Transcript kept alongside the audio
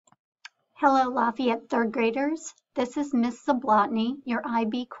Hello, Lafayette third graders. This is Miss Zablotny, your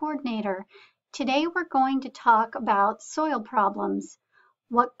IB coordinator. Today we're going to talk about soil problems,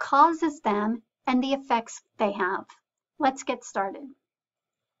 what causes them, and the effects they have. Let's get started.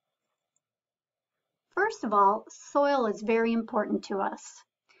 First of all, soil is very important to us.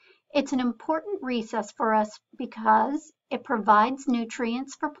 It's an important resource for us because it provides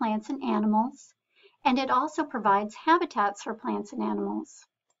nutrients for plants and animals, and it also provides habitats for plants and animals.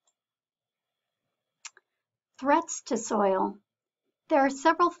 Threats to soil. There are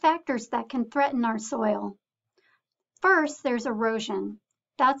several factors that can threaten our soil. First, there's erosion.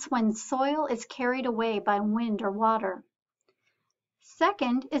 That's when soil is carried away by wind or water.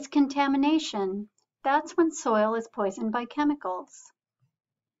 Second is contamination. That's when soil is poisoned by chemicals.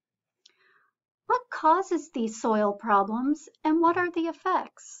 What causes these soil problems and what are the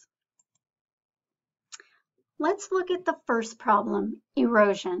effects? Let's look at the first problem,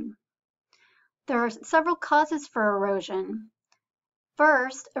 erosion. There are several causes for erosion.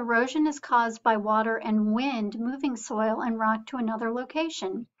 First, erosion is caused by water and wind moving soil and rock to another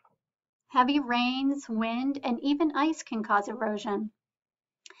location. Heavy rains, wind, and even ice can cause erosion.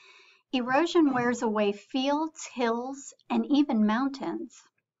 Erosion wears away fields, hills, and even mountains.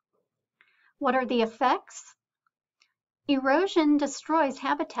 What are the effects? Erosion destroys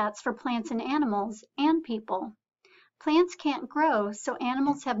habitats for plants and animals and people. Plants can't grow, so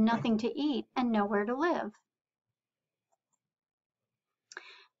animals have nothing to eat and nowhere to live.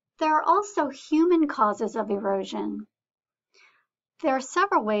 There are also human causes of erosion. There are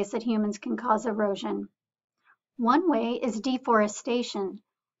several ways that humans can cause erosion. One way is deforestation.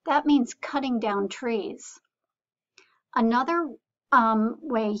 That means cutting down trees. Another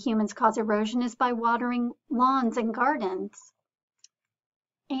way humans cause erosion is by watering lawns and gardens.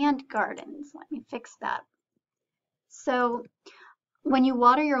 Let me fix that. So when you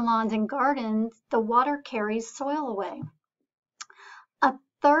water your lawns and gardens, the water carries soil away. A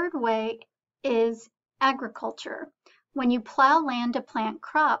third way is agriculture. When you plow land to plant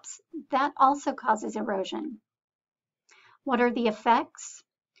crops, that also causes erosion. What are the effects?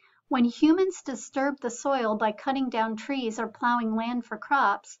 When humans disturb the soil by cutting down trees or plowing land for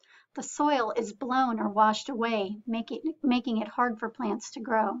crops, the soil is blown or washed away, making it hard for plants to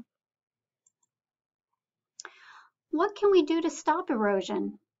grow. What can we do to stop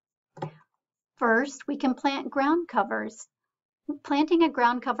erosion? First, we can plant ground covers. Planting a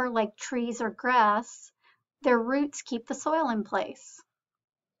ground cover like trees or grass, their roots keep the soil in place.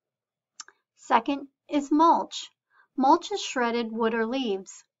 Second is mulch. Mulch is shredded wood or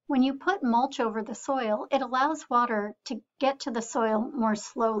leaves. When you put mulch over the soil, it allows water to get to the soil more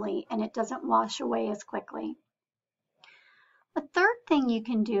slowly and it doesn't wash away as quickly. A third thing you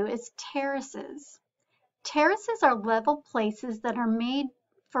can do is terraces. Terraces are level places that are made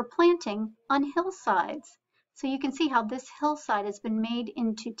for planting on hillsides. So you can see how this hillside has been made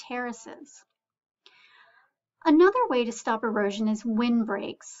into terraces. Another way to stop erosion is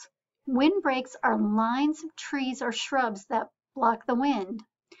windbreaks. Windbreaks are lines of trees or shrubs that block the wind.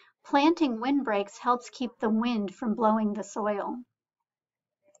 Planting windbreaks helps keep the wind from blowing the soil.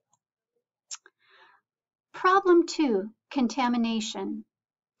 Problem 2, contamination.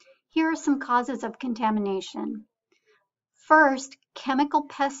 Here are some causes of contamination. First, chemical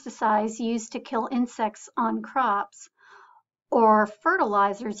pesticides used to kill insects on crops or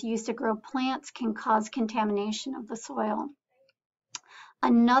fertilizers used to grow plants can cause contamination of the soil.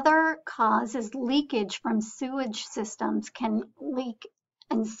 Another cause is leakage from sewage systems can leak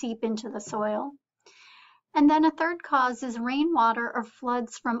and seep into the soil. And then a third cause is rainwater or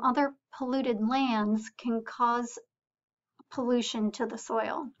floods from other polluted lands can cause pollution to the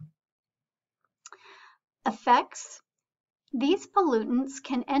soil. Effects. These pollutants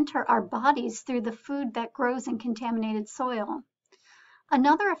can enter our bodies through the food that grows in contaminated soil.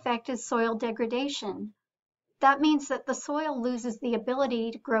 Another effect is soil degradation. That means that the soil loses the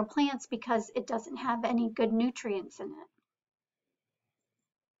ability to grow plants because it doesn't have any good nutrients in it.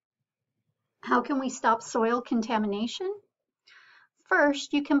 How can we stop soil contamination?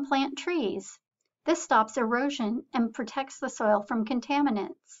 First, you can plant trees. This stops erosion and protects the soil from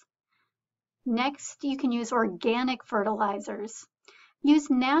contaminants. Next, you can use organic fertilizers. Use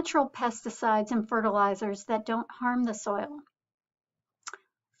natural pesticides and fertilizers that don't harm the soil.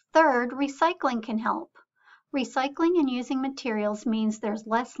 Third, recycling can help. Recycling and using materials means there's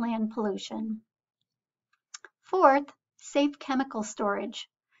less land pollution. Fourth, safe chemical storage.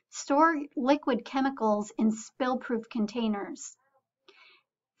 Store liquid chemicals in spill-proof containers.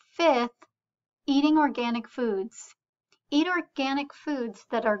 Fifth, eating organic foods. Eat organic foods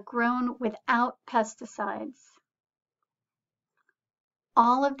that are grown without pesticides.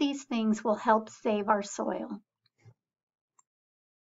 All of these things will help save our soil.